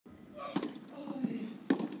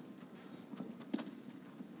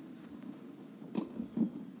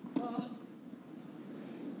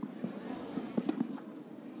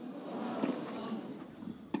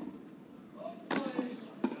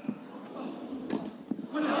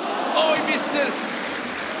distance.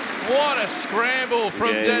 What a scramble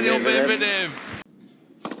from Daniel Medvedev.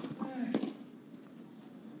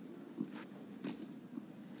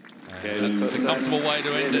 And that's a comfortable way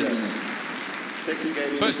to end it.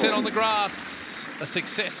 First set on the grass, a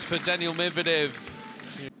success for Daniel Medvedev.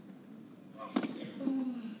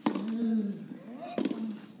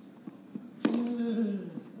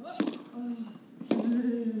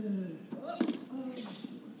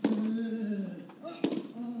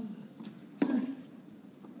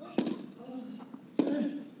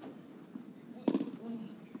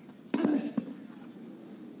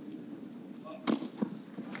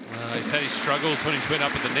 He's had his struggles when he's been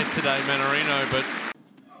up at the net today, Mannarino, but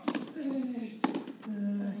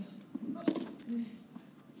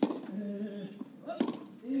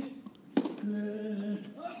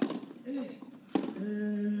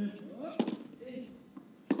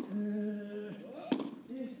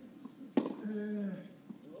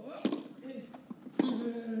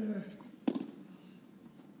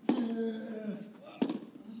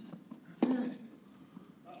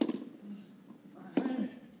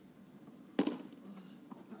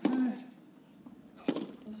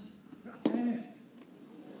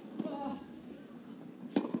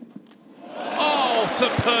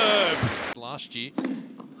superb last year.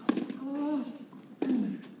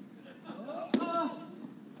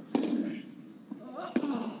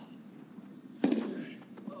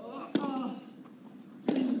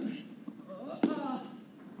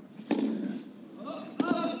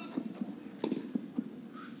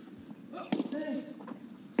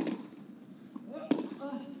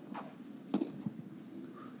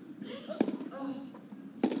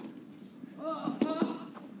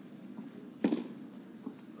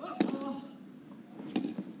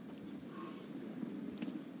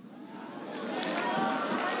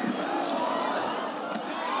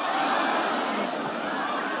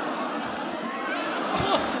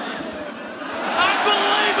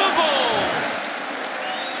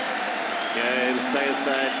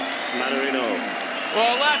 Mannarino.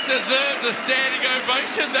 Well, that deserves a standing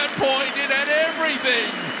ovation. That point, it had everything.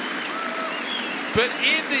 But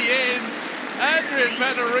in the end, Adrian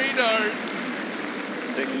Mannarino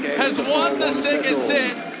has won the second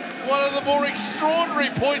set. One of the more extraordinary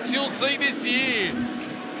points you'll see this year.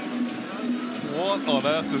 What on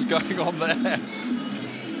earth is going on there?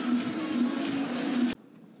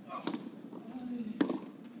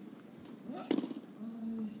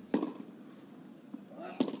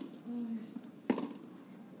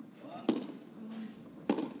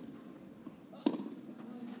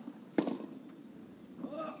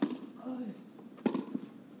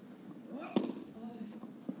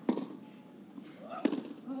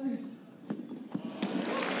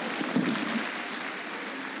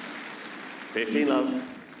 Love.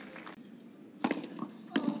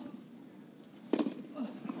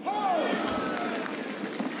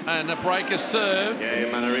 And a break of serve.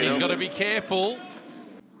 He's got to be careful.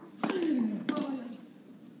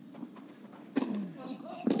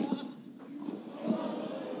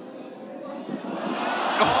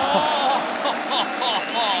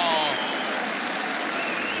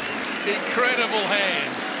 Incredible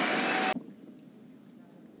hands.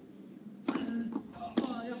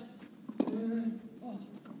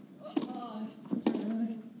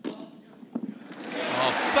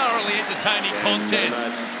 Thoroughly entertaining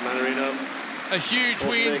contest. Mannarino. A huge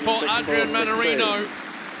win for Adrian Mannarino.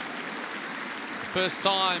 First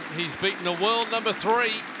time he's beaten a world number 3.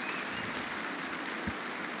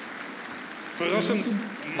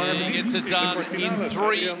 And he gets it done in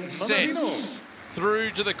 3 sets.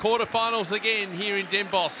 Through to the quarterfinals again here in Den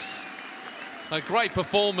Bosch. A great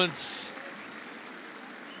performance.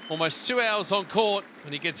 Almost 2 hours on court,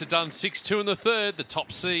 and he gets it done 6-2 in the third. The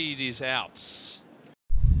top seed is out.